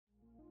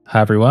Hi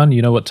everyone,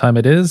 you know what time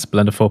it is?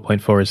 Blender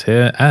 4.4 is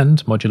here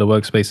and Modular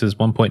Workspaces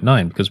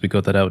 1.9 because we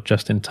got that out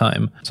just in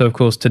time. So of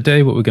course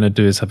today what we're going to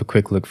do is have a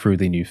quick look through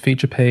the new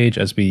feature page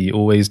as we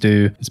always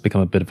do. It's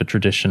become a bit of a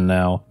tradition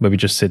now where we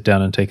just sit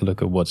down and take a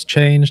look at what's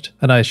changed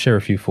and I share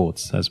a few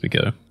thoughts as we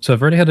go. So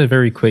I've already had a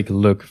very quick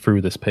look through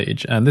this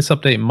page and this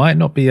update might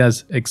not be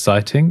as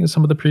exciting as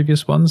some of the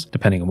previous ones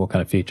depending on what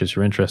kind of features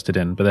you're interested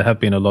in, but there have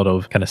been a lot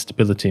of kind of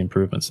stability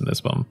improvements in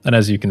this one. And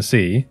as you can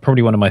see,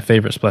 probably one of my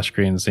favorite splash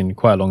screens in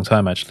quite a long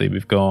time actually.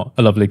 We've got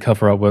a lovely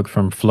cover artwork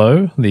from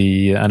Flow,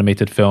 the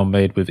animated film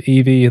made with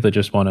Evie that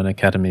just won an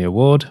Academy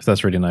Award. So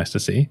that's really nice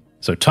to see.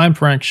 So time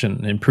for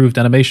action, improved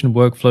animation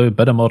workflow,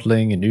 better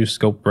modeling, a new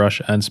sculpt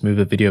brush, and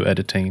smoother video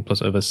editing,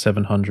 plus over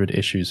 700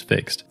 issues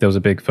fixed. There was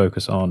a big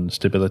focus on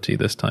stability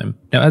this time.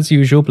 Now, as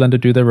usual, Blender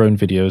do their own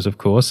videos, of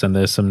course, and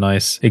there's some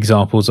nice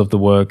examples of the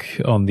work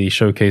on the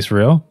showcase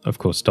reel, of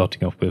course,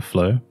 starting off with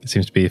Flow. It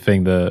seems to be a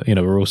thing that,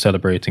 we're all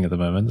celebrating at the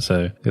moment,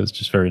 so it was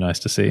just very nice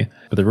to see.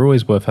 But they're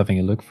always worth having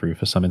a look through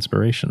for some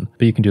inspiration.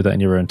 But you can do that in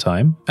your own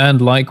time. And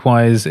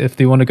likewise, if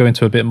they want to go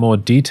into a bit more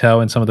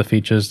detail in some of the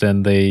features,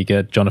 then they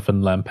get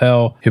Jonathan Lampel,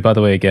 who by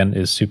the way again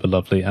is super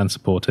lovely and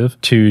supportive,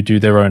 to do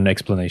their own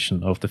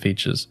explanation of the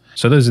features.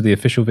 So those are the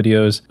official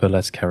videos, but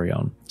let's carry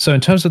on. So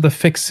in terms of the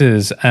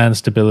fixes and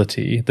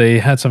stability, they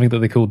had something that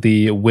they called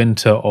the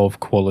winter of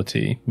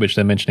quality, which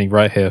they're mentioning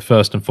right here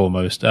first and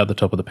foremost at the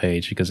top of the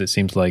page because it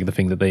seems like the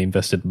thing that they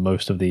invested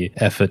most of the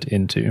effort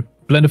into.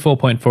 Blender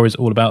 4.4 is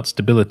all about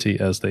stability,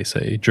 as they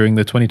say. During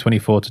the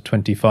 2024 to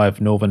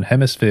 25 Northern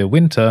Hemisphere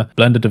winter,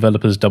 Blender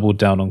developers doubled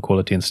down on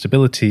quality and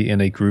stability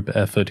in a group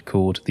effort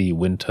called the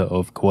Winter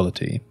of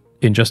Quality.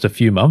 In just a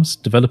few months,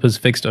 developers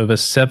fixed over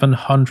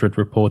 700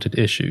 reported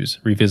issues,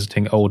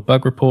 revisiting old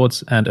bug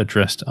reports and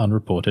addressed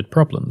unreported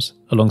problems.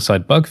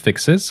 Alongside bug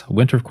fixes,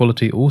 Winter of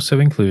Quality also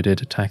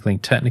included tackling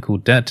technical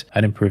debt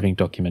and improving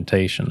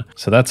documentation.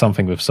 So that's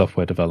something with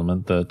software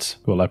development that,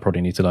 well, I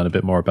probably need to learn a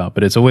bit more about,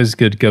 but it's always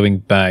good going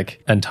back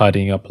and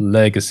tidying up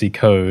legacy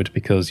code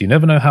because you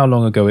never know how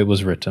long ago it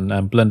was written,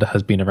 and Blender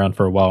has been around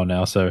for a while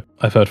now, so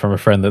I've heard from a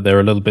friend that there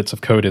are little bits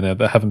of code in there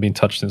that haven't been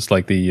touched since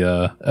like the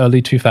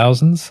early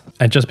 2000s,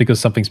 and just because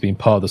something's been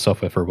part of the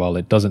software for a while,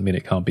 it doesn't mean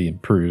it can't be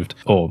improved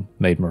or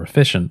made more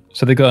efficient.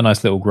 So they got a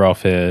nice little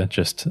graph here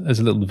just as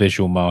a little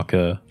visual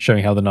marker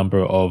showing how the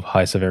number of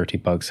high severity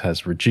bugs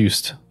has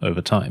reduced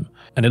over time.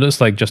 And it looks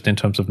like just in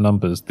terms of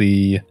numbers,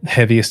 the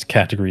heaviest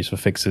categories for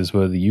fixes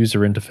were the user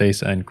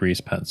interface and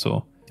grease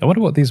pencil. I wonder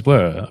what these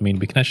were. I mean,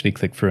 we can actually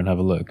click through and have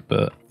a look,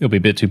 but it'll be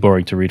a bit too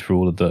boring to read through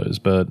all of those,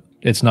 but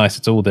it's nice.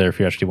 It's all there if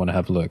you actually want to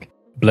have a look.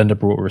 Blender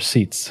brought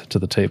receipts to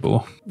the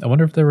table. I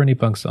wonder if there were any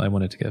bugs that I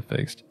wanted to get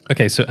fixed.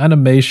 Okay, so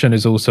animation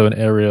is also an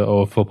area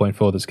of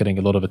 4.4 that's getting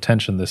a lot of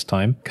attention this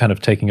time, kind of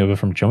taking over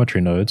from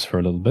geometry nodes for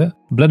a little bit.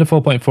 Blender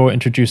 4.4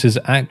 introduces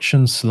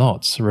action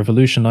slots,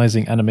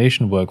 revolutionizing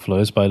animation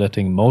workflows by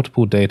letting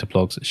multiple data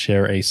blocks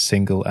share a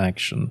single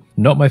action.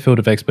 Not my field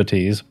of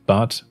expertise,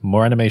 but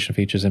more animation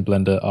features in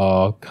Blender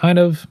are kind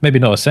of, maybe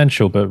not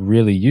essential, but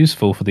really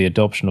useful for the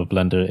adoption of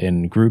Blender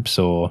in groups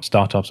or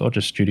startups or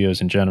just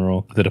studios in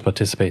general that are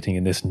participating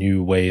in this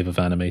new wave of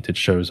animated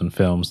shows and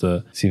films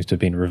that seems to have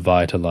been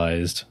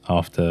revitalized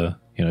after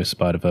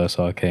Spider-Verse,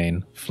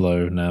 Arcane,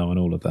 Flow now, and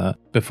all of that.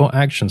 Before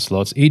action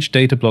slots, each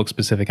data block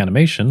specific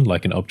animation,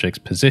 like an object's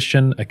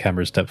position, a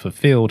camera's depth of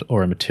field,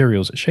 or a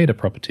material's shader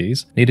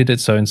properties, needed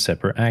its own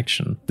separate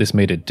action. This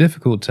made it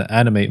difficult to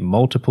animate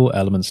multiple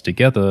elements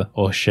together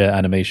or share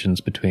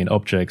animations between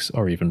objects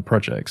or even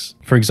projects.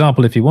 For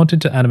example, if you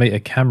wanted to animate a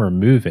camera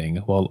moving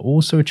while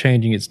also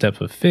changing its depth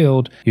of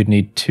field, you'd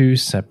need two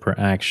separate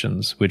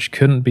actions, which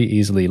couldn't be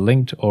easily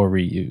linked or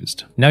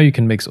reused. Now you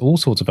can mix all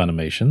sorts of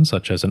animations,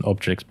 such as an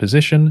object's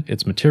position,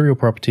 its material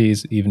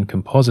properties, even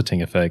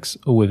compositing effects,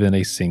 all within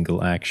a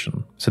single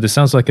action. So this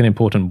sounds like an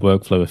important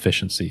workflow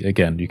efficiency.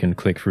 Again, you can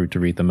click through to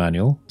read the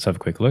manual. Let's have a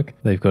quick look.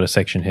 They've got a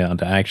section here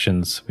under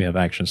actions. We have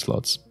action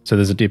slots. So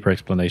there's a deeper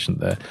explanation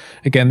there.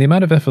 Again, the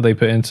amount of effort they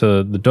put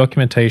into the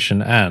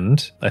documentation,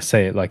 and I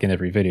say it like in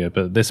every video,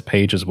 but this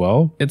page as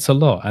well, it's a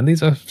lot. And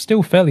these are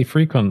still fairly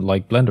frequent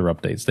like Blender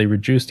updates. They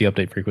reduce the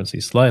update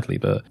frequency slightly,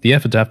 but the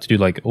effort to have to do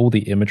like all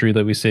the imagery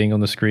that we're seeing on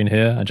the screen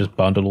here and just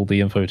bundle all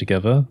the info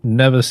together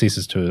never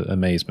ceases to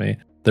amaze me.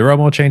 There are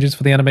more changes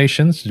for the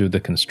animations to do with the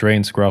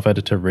constraints, graph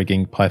editor,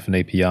 rigging, Python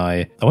API.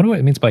 I wonder what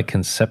it means by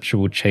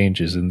conceptual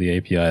changes in the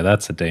API.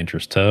 That's a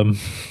dangerous term.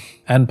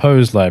 And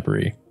pose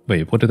library.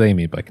 Wait, what do they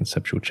mean by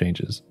conceptual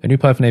changes? A new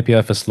Python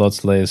API for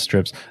slots, layers,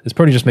 strips is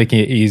probably just making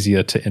it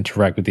easier to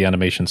interact with the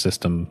animation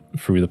system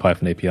through the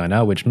Python API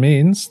now, which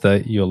means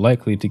that you're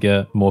likely to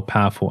get more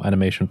powerful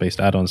animation-based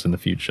add-ons in the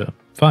future.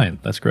 Fine,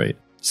 that's great.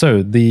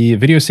 So the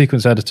video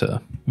sequence editor,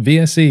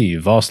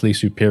 VSE, vastly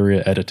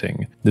superior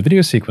editing. The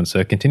video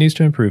sequencer continues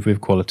to improve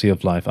with quality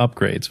of life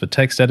upgrades for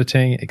text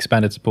editing,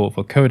 expanded support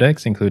for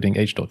codecs including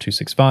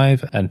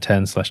H.265 and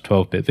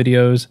 10/12-bit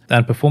videos,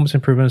 and performance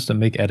improvements that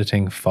make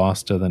editing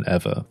faster than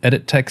ever.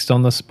 Edit text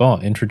on the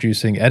spot,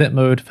 introducing edit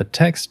mode for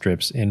text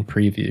strips in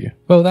preview.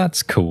 Well,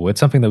 that's cool. It's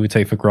something that we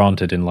take for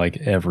granted in like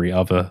every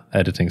other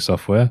editing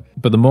software,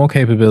 but the more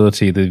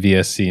capability the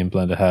VSC in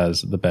Blender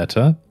has, the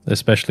better,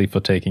 especially for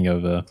taking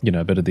over,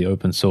 a bit of the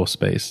open source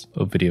space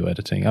of video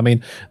editing. I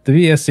mean, the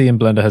VSC in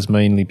Blender has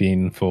mainly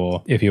been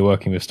for if you're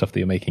working with stuff that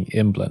you're making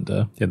in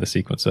Blender, in the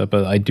sequencer,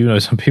 but I do know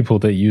some people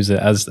that use it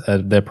as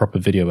their proper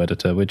video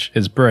editor, which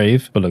is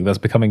brave, but look, that's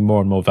becoming more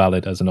and more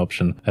valid as an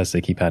option as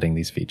they keep adding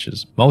these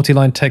features.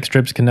 Multi-line text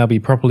strips can now be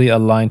properly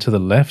aligned to the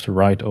left,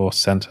 right, or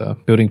center.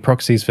 Building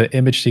proxies for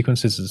image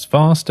sequences is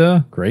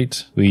faster.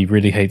 Great. We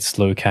really hate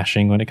slow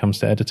caching when it comes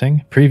to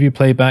editing. Preview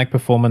playback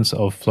performance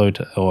of float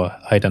or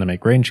high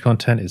dynamic range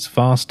content is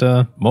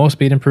faster. More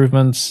speed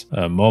improvements,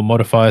 more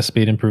modifier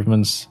speed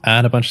improvements,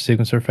 and a bunch of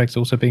sequencer effects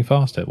also being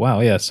faster. Wow,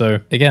 yeah, so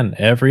again,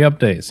 every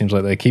update seems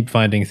like they keep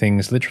finding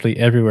things literally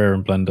everywhere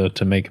in Blender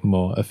to make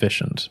more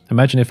efficient.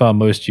 Imagine if our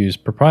most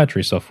used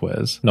proprietary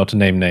softwares, not to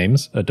name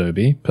names,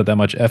 Adobe, put that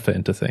much effort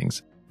into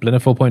things. Blender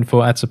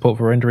 4.4 adds support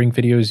for rendering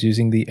videos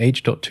using the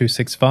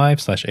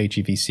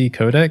H.265/HEVC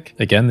codec.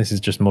 Again, this is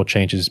just more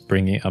changes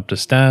bringing it up to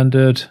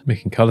standard,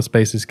 making color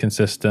spaces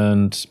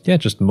consistent. Yeah,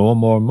 just more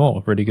and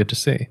more. Really good to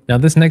see. Now,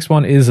 this next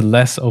one is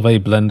less of a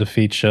Blender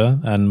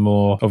feature and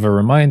more of a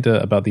reminder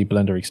about the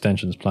Blender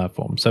extensions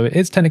platform. So it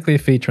is technically a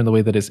feature in the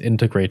way that it's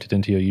integrated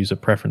into your user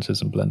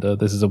preferences in Blender.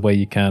 This is a way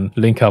you can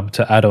link up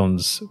to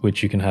add-ons,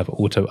 which you can have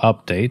auto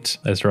update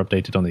as they're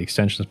updated on the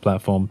extensions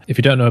platform. If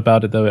you don't know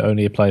about it though, it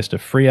only applies to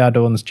free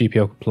add-ons,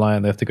 GPL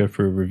compliant. They have to go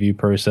through a review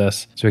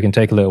process, so it can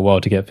take a little while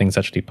to get things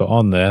actually put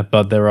on there,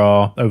 but there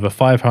are over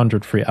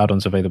 500 free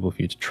add-ons available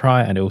for you to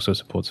try, and it also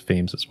supports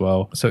themes as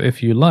well. So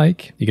if you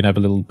like, you can have a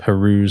little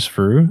peruse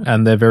through,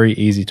 and they're very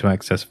easy to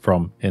access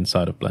from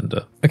inside of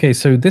Blender. Okay,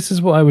 so this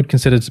is what I would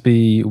consider to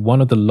be one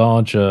of the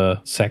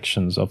larger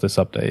sections of this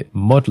update,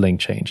 modeling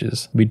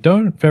changes. We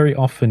don't very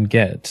often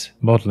get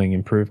modeling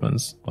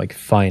improvements, like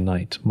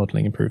finite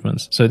modeling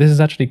improvements. So this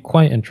is actually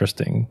quite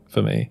interesting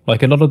for me.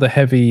 Like a lot of the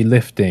heavy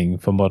lifting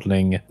for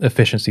modeling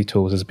efficiency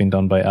tools has been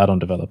done by add-on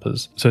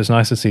developers. So it's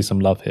nice to see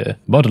some love here.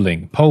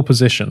 Modeling, pole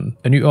position.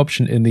 A new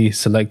option in the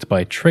select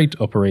by trait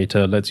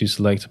operator lets you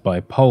select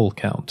by pole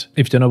count.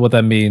 If you don't know what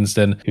that means,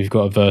 then if you've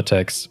got a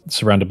vertex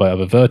surrounded by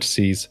other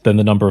vertices, then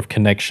the number of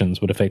connections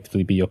would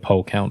effectively be your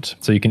pole count.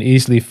 So you can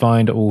easily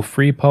find all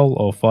 3 pole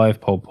or 5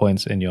 pole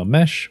points in your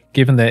mesh.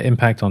 Given their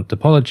impact on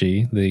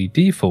topology, the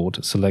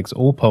default selects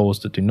all poles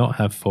that do not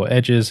have 4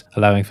 edges,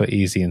 allowing for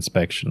easy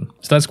inspection.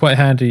 So that's quite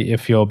handy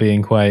if you're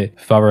being quite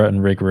thorough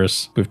and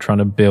rigorous with trying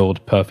to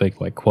build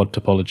perfect like quad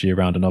topology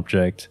around an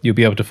object. You'll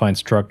be able to find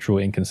structural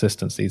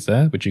inconsistencies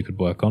there, which you could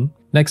work on.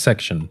 Next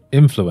section,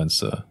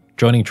 influencer.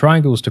 Joining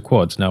triangles to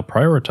quads now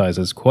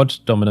prioritizes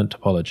quad-dominant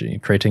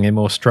topology, creating a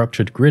more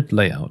structured grid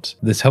layout.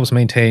 This helps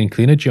maintain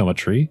cleaner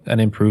geometry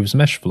and improves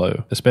mesh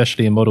flow,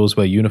 especially in models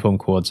where uniform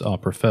quads are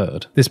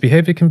preferred. This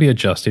behavior can be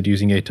adjusted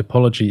using a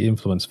topology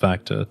influence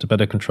factor to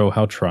better control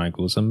how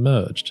triangles are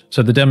merged.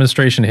 So the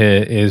demonstration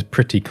here is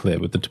pretty clear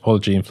with the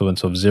topology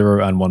influence of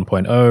 0 and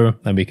 1.0,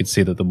 and we can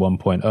see that the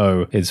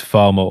 1.0 is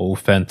far more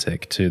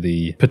authentic to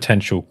the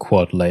potential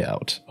quad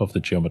layout of the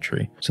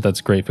geometry. So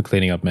that's great for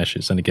cleaning up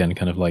meshes and again,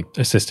 kind of like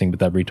assisting with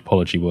that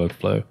retopology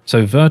workflow.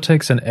 So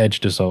vertex and edge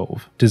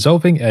dissolve.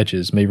 Dissolving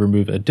edges may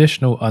remove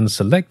additional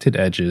unselected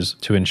edges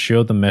to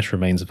ensure the mesh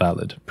remains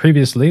valid.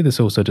 Previously,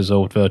 this also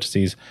dissolved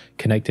vertices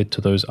connected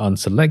to those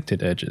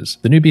unselected edges.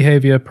 The new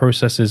behavior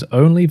processes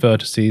only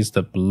vertices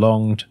that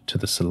belonged to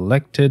the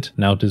selected,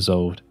 now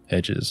dissolved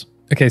edges.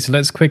 Okay, so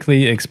let's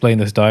quickly explain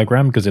this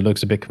diagram because it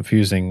looks a bit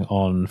confusing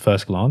on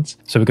first glance.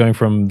 So we're going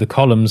from the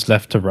columns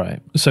left to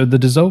right. So the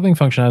dissolving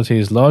functionality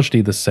is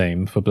largely the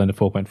same for Blender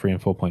 4.3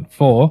 and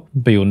 4.4,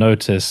 but you'll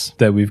notice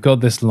that we've got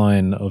this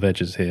line of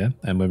edges here,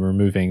 and we're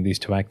removing these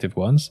 2 active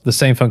ones. The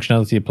same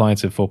functionality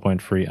applies to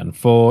 4.3 and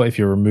 4. If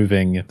you're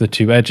removing the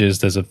 2 edges,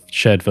 there's a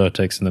shared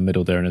vertex in the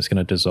middle there, and it's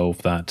going to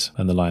dissolve that,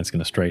 and the line's going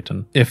to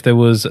straighten. If there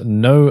was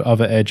no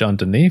other edge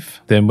underneath,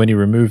 then when you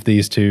remove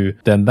these 2,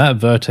 then that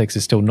vertex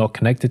is still not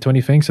connected to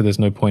anything, so there's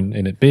no point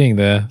in it being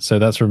there. So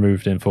that's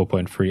removed in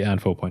 4.3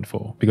 and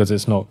 4.4 because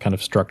it's not kind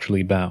of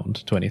structurally bound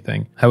to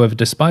anything. However,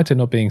 despite it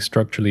not being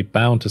structurally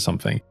bound to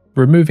something,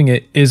 removing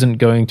it isn't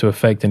going to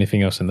affect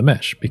anything else in the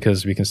mesh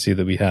because we can see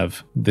that we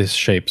have this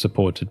shape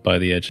supported by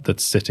the edge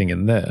that's sitting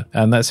in there.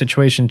 And that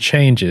situation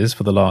changes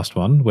for the last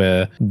one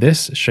where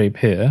this shape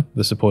here,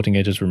 the supporting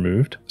edge is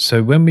removed.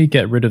 So when we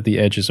get rid of the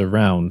edges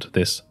around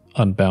this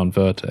unbound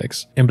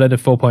vertex. In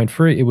Blender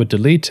 4.3 it would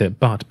delete it,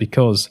 but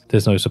because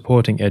there's no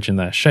supporting edge in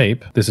that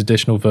shape, this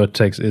additional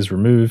vertex is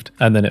removed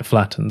and then it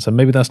flattens. And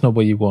maybe that's not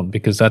what you want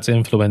because that's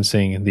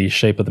influencing the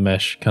shape of the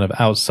mesh kind of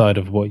outside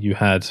of what you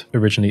had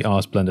originally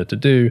asked Blender to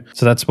do.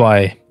 So that's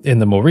why In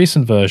the more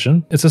recent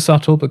version, it's a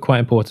subtle but quite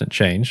important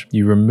change.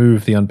 You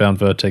remove the unbound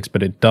vertex,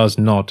 but it does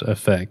not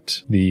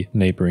affect the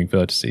neighboring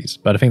vertices.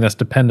 But I think that's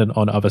dependent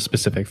on other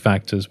specific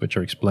factors which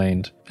are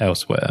explained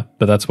elsewhere.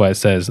 But that's why it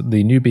says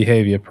the new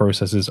behavior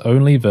processes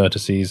only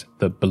vertices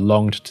that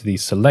belonged to the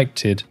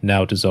selected,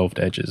 now dissolved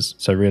edges.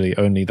 So really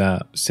only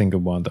that single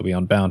one that we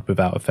unbound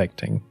without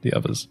affecting the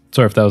others.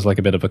 Sorry if that was like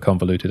a bit of a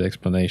convoluted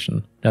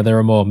explanation. Now there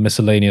are more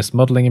miscellaneous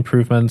modeling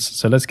improvements,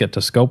 so let's get to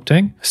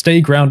sculpting.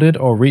 Stay grounded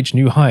or reach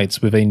new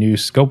heights with a new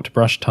sculpt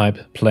brush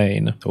type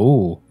plane.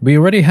 Ooh, we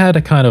already had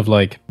a kind of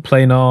like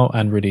planar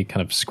and really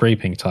kind of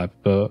scraping type,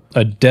 but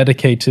a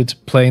dedicated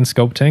plane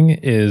sculpting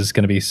is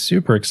going to be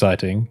super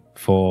exciting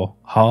for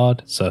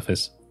hard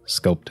surface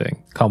sculpting.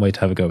 Can't wait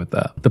to have a go with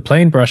that. The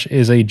plane brush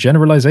is a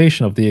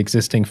generalization of the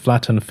existing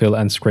flatten, fill,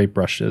 and scrape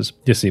brushes.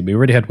 You see, we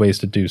already had ways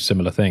to do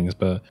similar things,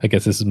 but I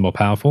guess this is more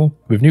powerful,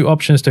 with new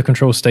options to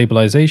control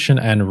stabilization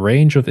and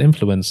range of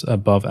influence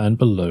above and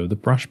below the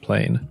brush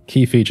plane.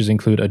 Key features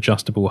include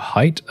adjustable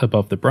height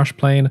above the brush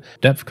plane,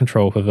 depth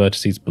control for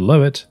vertices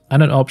below it,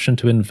 and an option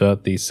to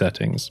invert these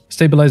settings.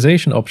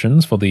 Stabilization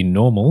options for the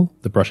normal,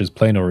 the brush's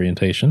plane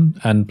orientation,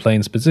 and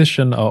plane's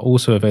position are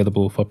also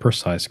available for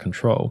precise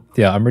control.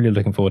 Yeah, I'm really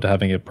looking forward to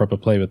having a proper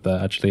play with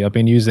that, actually. I've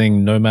been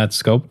using Nomad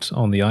Sculpt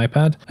on the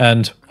iPad,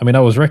 and I mean, I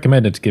was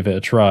recommended to give it a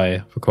try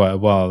for quite a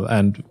while,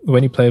 and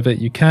when you play with it,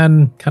 you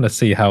can kind of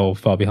see how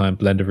far behind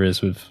Blender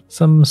is with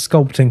some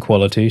sculpting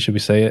quality, should we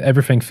say.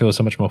 Everything feels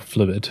so much more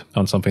fluid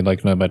on something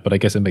like Nomad, but I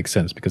guess it makes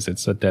sense because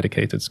it's a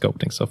dedicated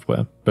sculpting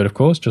software. But of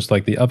course, just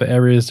like the other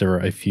areas, there are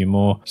a few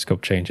more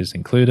sculpt changes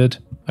included.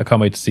 I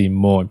can't wait to see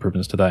more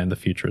improvements to that in the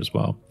future as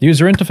well.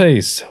 User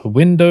interface.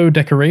 Window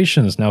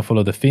decorations now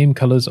follow the theme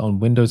colors on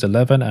Windows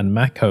 11 and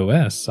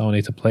macOS. I'll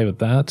need to play with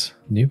that.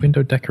 New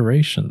window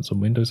decorations on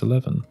Windows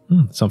 11.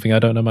 Something I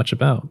don't know much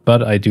about.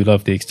 But I do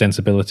love the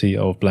extensibility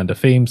of Blender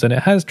themes, and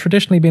it has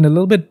traditionally been a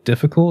little bit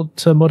difficult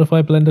to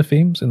modify Blender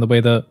themes in the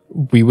way that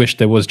we wish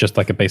there was just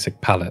like a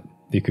basic palette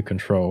you could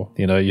control.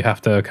 You know, you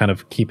have to kind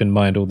of keep in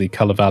mind all the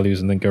color values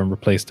and then go and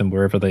replace them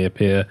wherever they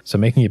appear. So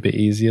making it a bit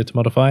easier to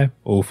modify,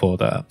 all for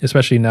that.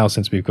 Especially now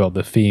since we've got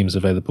the themes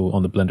available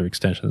on the Blender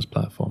extensions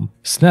platform.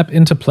 Snap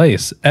into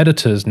place.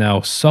 Editors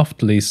now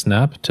softly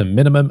snap to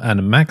minimum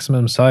and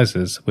maximum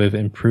sizes with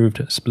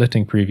improved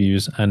splitting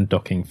previews and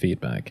docking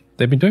feedback.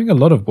 They've been doing a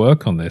lot of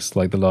work on this,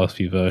 like the last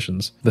few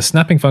versions. The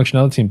snapping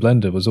functionality in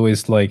Blender was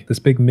always like this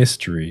big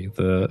mystery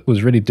that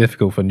was really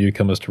difficult for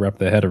newcomers to wrap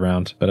their head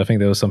around, but I think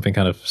there was something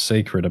kind of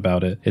sacred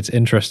about it. It's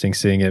interesting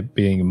seeing it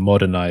being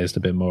modernized a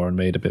bit more and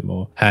made a bit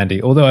more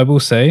handy. Although I will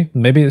say,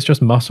 maybe it's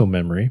just muscle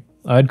memory.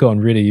 I'd gotten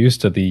really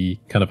used to the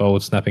kind of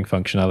old snapping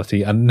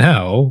functionality, and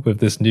now with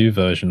this new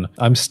version,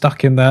 I'm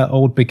stuck in that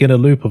old beginner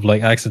loop of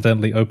like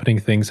accidentally opening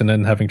things and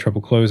then having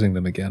trouble closing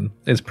them again.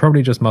 It's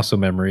probably just muscle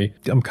memory.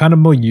 I'm kind of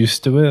more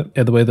used to it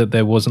in the way that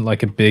there wasn't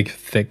like a big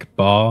thick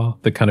bar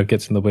that kind of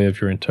gets in the way of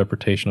your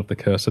interpretation of the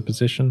cursor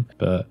position,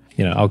 but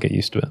you know, I'll get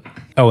used to it.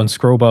 Oh, and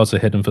scroll bars are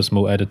hidden for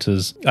small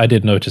editors. I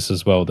did notice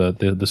as well that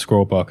the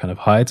scroll bar kind of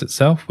hides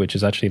itself, which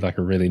is actually like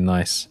a really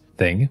nice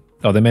thing.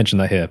 Oh, they mentioned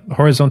that here.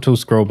 Horizontal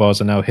scroll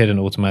bars are now hidden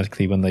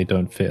automatically when they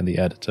don't fit in the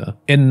editor.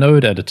 In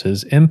node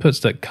editors,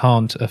 inputs that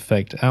can't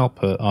affect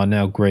output are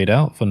now grayed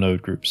out for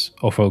node groups,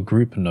 or for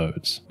group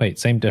nodes. Wait,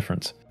 same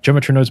difference.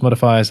 Geometry nodes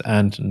modifiers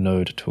and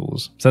node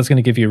tools. So that's going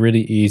to give you a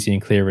really easy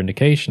and clear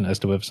indication as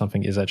to whether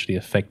something is actually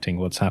affecting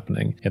what's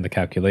happening in the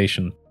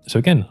calculation. So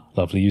again,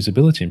 lovely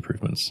usability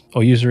improvements,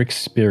 or user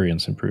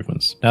experience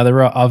improvements. Now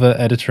there are other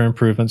editor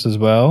improvements as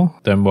well.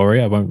 Don't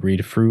worry, I won't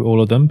read through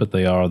all of them, but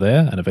they are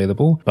there and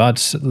available.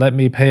 But let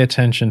me pay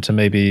attention to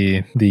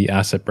maybe the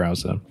asset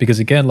browser. Because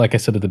again, like I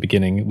said at the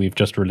beginning, we've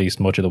just released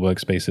Modular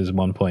Workspaces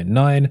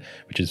 1.9,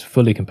 which is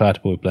fully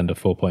compatible with Blender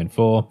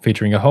 4.4,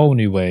 featuring a whole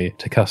new way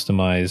to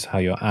customize how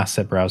your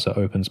asset browser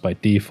opens by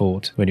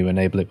default. When you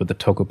enable it with the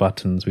toggle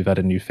buttons, we've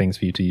added new things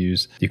for you to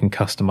use. You can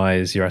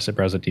customize your asset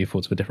browser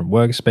defaults for different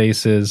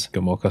workspaces.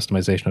 Got more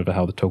customization over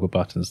how the toggle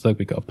buttons look.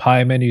 We've got a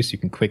pie menu, so you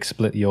can quick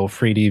split your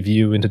 3D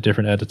view into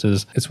different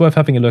editors. It's worth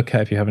having a look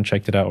at if you haven't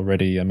checked it out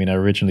already. I mean, I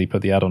originally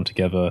put the add-on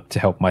together to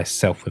help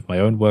myself with my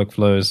own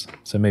workflows,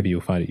 so maybe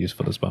you'll find it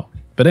useful as well.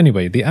 But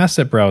anyway, the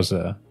asset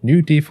browser,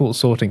 new default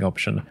sorting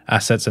option.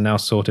 Assets are now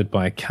sorted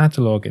by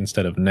catalog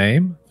instead of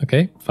name.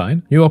 Okay,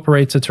 fine. New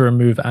operator to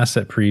remove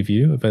asset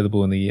preview,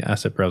 available in the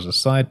asset browser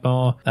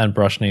sidebar, and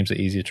brush names are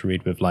easier to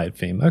read with light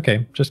theme.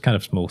 Okay, just kind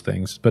of small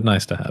things, but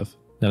nice to have.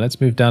 Now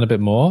let's move down a bit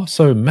more.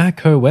 So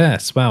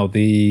macOS, wow,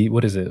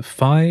 what is it,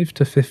 5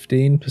 to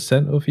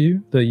 15% of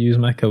you that use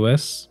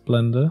macOS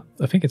Blender?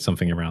 I think it's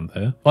something around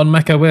there. On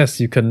macOS,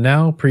 you can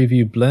now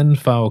preview blend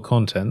file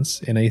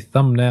contents in a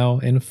thumbnail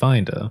in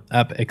Finder,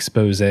 app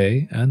expose,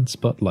 and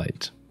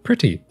Spotlight.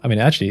 Pretty. I mean,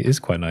 actually, it is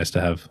quite nice to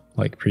have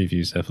like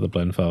previews there for the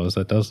blend files.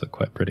 That does look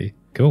quite pretty.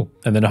 Cool.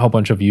 And then a whole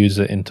bunch of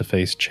user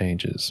interface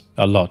changes.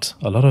 A lot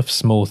of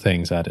small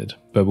things added.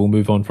 But we'll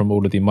move on from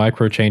all of the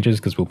micro changes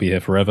because we'll be here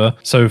forever.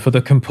 So for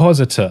the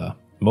Compositor,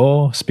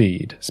 more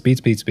speed.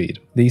 Speed.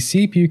 The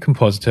CPU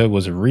Compositor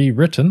was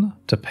rewritten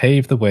to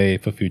pave the way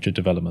for future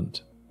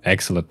development.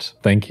 Excellent.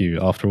 Thank you.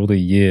 After all the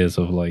years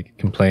of like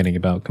complaining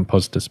about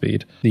compositor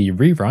speed. The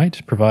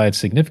rewrite provides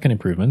significant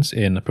improvements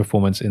in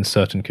performance in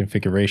certain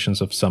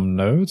configurations of some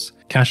nodes,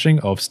 caching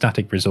of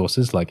static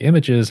resources like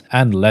images,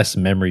 and less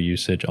memory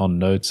usage on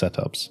node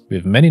setups,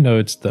 with many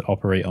nodes that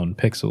operate on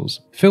pixels.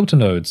 Filter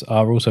nodes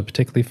are also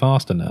particularly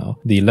faster now.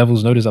 The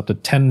levels node is up to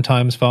 10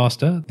 times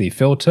faster. The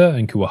filter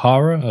and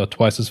Kuwahara are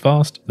twice as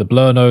fast. The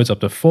blur nodes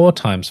up to 4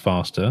 times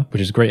faster,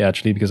 which is great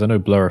actually because I know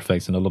blur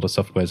effects in a lot of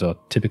softwares are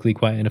typically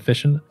quite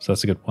inefficient. So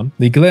that's a good one.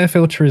 The glare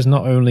filter is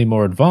not only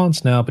more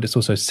advanced now, but it's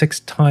also 6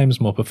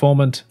 times more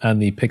performant,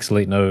 and the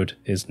pixelate node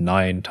is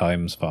 9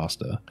 times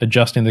faster.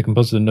 Adjusting the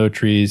compositor node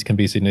trees can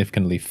be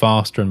significantly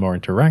faster and more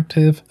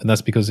interactive, and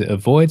that's because it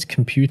avoids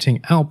computing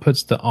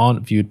outputs that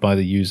aren't viewed by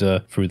the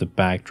user through the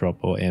backdrop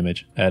or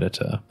image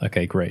editor.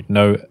 Okay, great.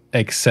 No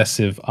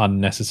excessive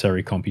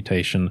unnecessary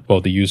computation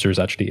while the user is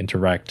actually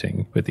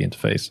interacting with the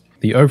interface.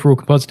 The overall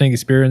compositing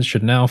experience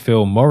should now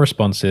feel more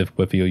responsive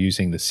whether you're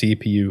using the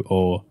CPU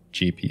or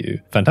GPU.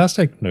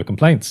 Fantastic, no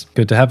complaints.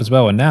 Good to have as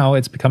well. And now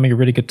it's becoming a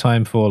really good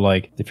time for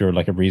like, if you're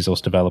like a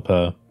resource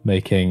developer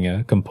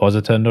making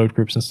compositor node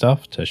groups and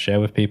stuff to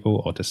share with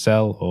people or to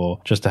sell or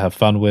just to have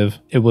fun with.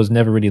 It was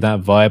never really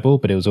that viable,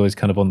 but it was always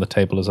kind of on the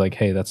table as like,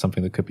 hey, that's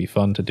something that could be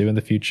fun to do in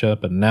the future.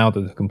 But now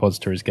that the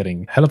compositor is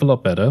getting a hell of a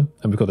lot better,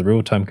 and we've got the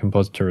real-time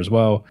compositor as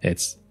well,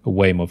 it's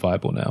way more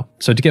viable now.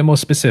 So to get more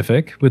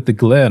specific, with the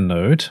glare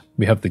node,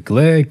 we have the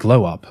glare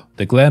glow up.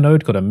 The glare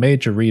node got a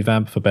major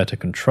revamp for better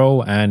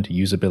control and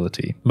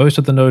usability. Most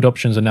of the node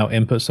options are now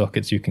input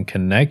sockets you can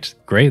connect.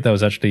 Great, that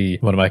was actually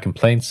one of my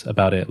complaints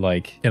about it,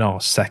 like in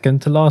our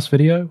second to last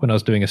video when I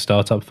was doing a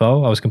startup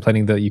file, I was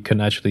complaining that you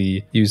couldn't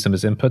actually use them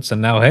as inputs,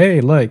 and now hey,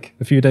 like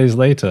a few days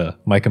later,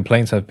 my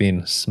complaints have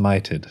been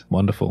smited.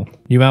 Wonderful.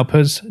 New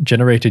outputs,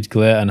 generated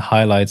glare and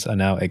highlights are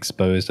now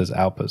exposed as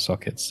output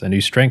sockets. A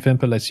new strength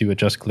input lets you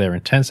adjust glare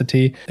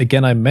intensity.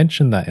 Again, I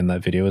mentioned that in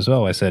that video as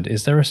well. I said,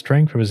 is there a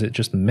strength or is it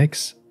just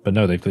mix? But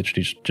no, they've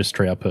literally just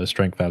straight up put a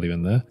strength value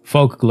in there.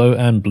 Fog, glow,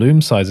 and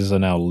bloom sizes are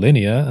now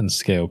linear and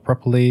scaled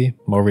properly.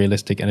 More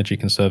realistic, energy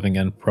conserving,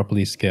 and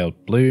properly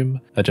scaled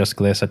bloom. Adjust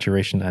glare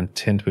saturation and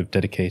tint with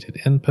dedicated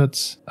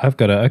inputs. I've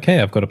got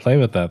to play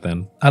with that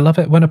then. I love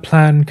it when a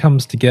plan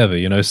comes together.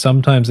 You know,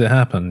 sometimes it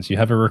happens. You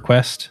have a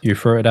request, you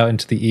throw it out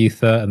into the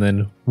ether, and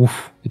then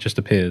woof, it just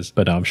appears.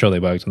 But no, I'm sure they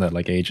worked on that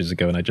like ages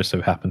ago, and I just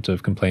so happened to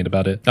have complained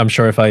about it. I'm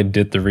sure if I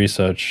did the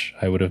research,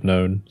 I would have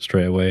known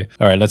straight away.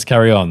 All right, let's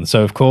carry on.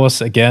 So of course,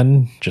 again,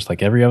 just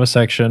like every other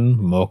section,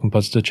 more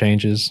compositor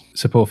changes.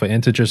 Support for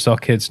integer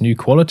sockets, new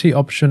quality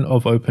option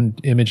of open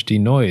image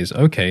denoise.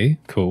 Okay,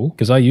 cool.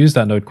 Because I use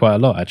that node quite a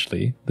lot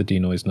actually, the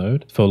denoise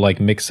node, for like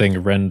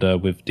mixing render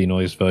with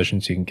denoise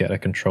versions. You can get a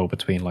control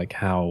between like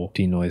how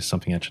denoise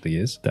something actually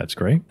is. That's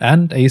great.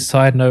 And a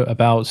side note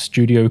about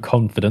Studio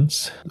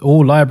Confidence.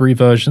 All library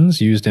versions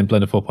used in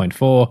Blender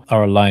 4.4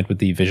 are aligned with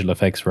the Visual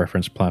Effects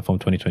Reference Platform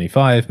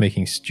 2025,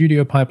 making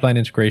Studio pipeline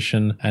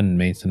integration and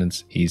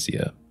maintenance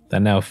easier.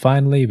 And now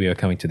finally, we are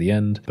coming to the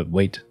end, but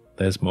wait,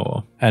 there's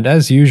more. And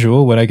as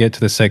usual, when I get to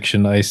this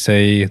section, I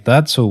say,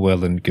 that's all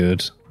well and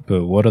good,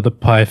 but what are the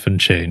Python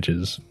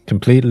changes?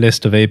 Complete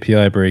list of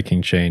API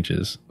breaking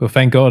changes. Well,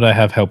 thank God I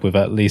have help with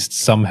at least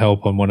some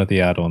help on one of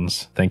the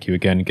add-ons. Thank you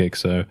again,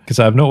 Gixo. Because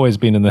I've not always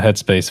been in the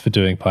headspace for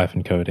doing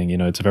Python coding. You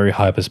know, it's a very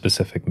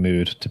hyper-specific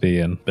mood to be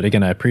in. But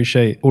again, I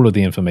appreciate all of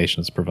the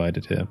information that's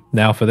provided here.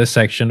 Now for this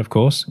section, of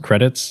course,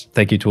 credits.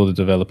 Thank you to all the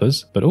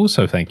developers, but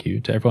also thank you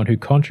to everyone who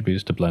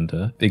contributes to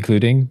Blender,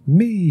 including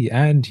me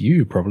and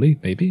you probably,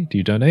 maybe. Do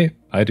you donate?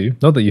 I do.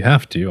 Not that you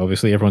have to,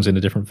 obviously everyone's in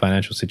a different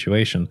financial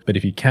situation, but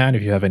if you can,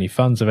 if you have any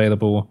funds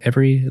available,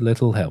 every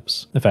little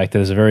helps. In fact,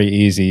 there's a very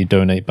easy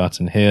donate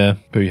button here,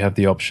 but you have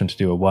the option to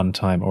do a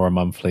one-time or a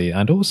monthly,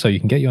 and also you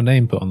can get your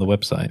name put on the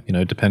website, you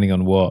know, depending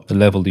on what the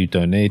level you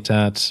donate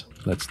at.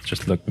 Let's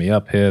just look me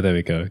up here. There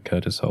we go,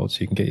 Curtis Holt. So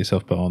you can get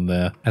yourself put on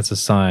there as a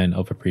sign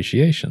of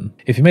appreciation.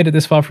 If you made it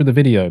this far through the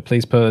video,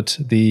 please put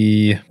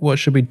the, what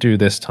should we do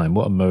this time?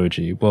 What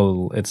emoji?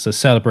 Well, it's a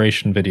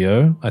celebration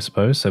video, I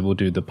suppose. So we'll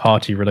do the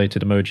party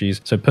related emojis.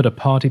 So put a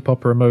party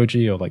popper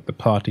emoji or like the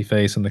party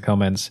face in the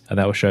comments, and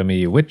that will show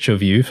me which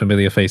of you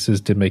familiar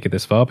faces did make it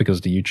this far,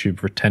 because the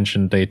YouTube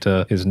retention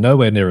data is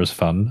nowhere near as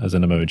fun as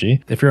an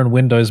emoji. If you're on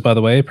Windows, by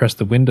the way, press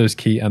the Windows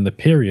key and the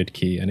period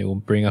key, and it will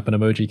bring up an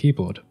emoji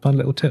keyboard. Fun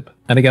little tip.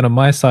 And again, on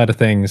my side of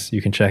things,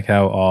 you can check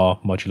out our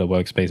Modular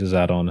Workspaces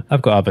add-on.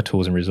 I've got other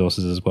tools and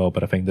resources as well,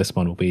 but I think this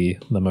one will be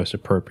the most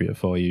appropriate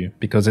for you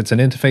because it's an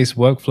interface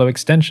workflow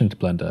extension to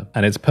Blender,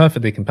 and it's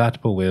perfectly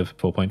compatible with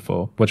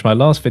 4.4. Watch my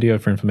last video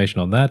for information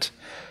on that.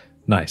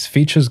 Nice,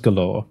 features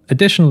galore.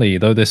 Additionally,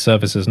 though this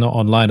service is not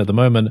online at the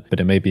moment, but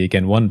it may be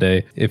again one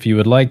day, if you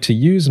would like to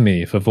use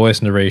me for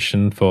voice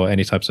narration for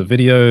any types of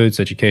videos,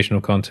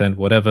 educational content,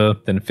 whatever,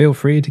 then feel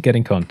free to get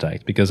in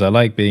contact because I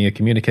like being a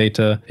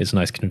communicator. It's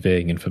nice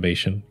conveying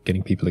information,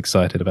 getting people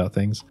excited about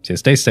things. So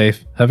stay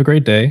safe, have a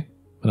great day,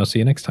 and I'll see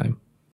you next time.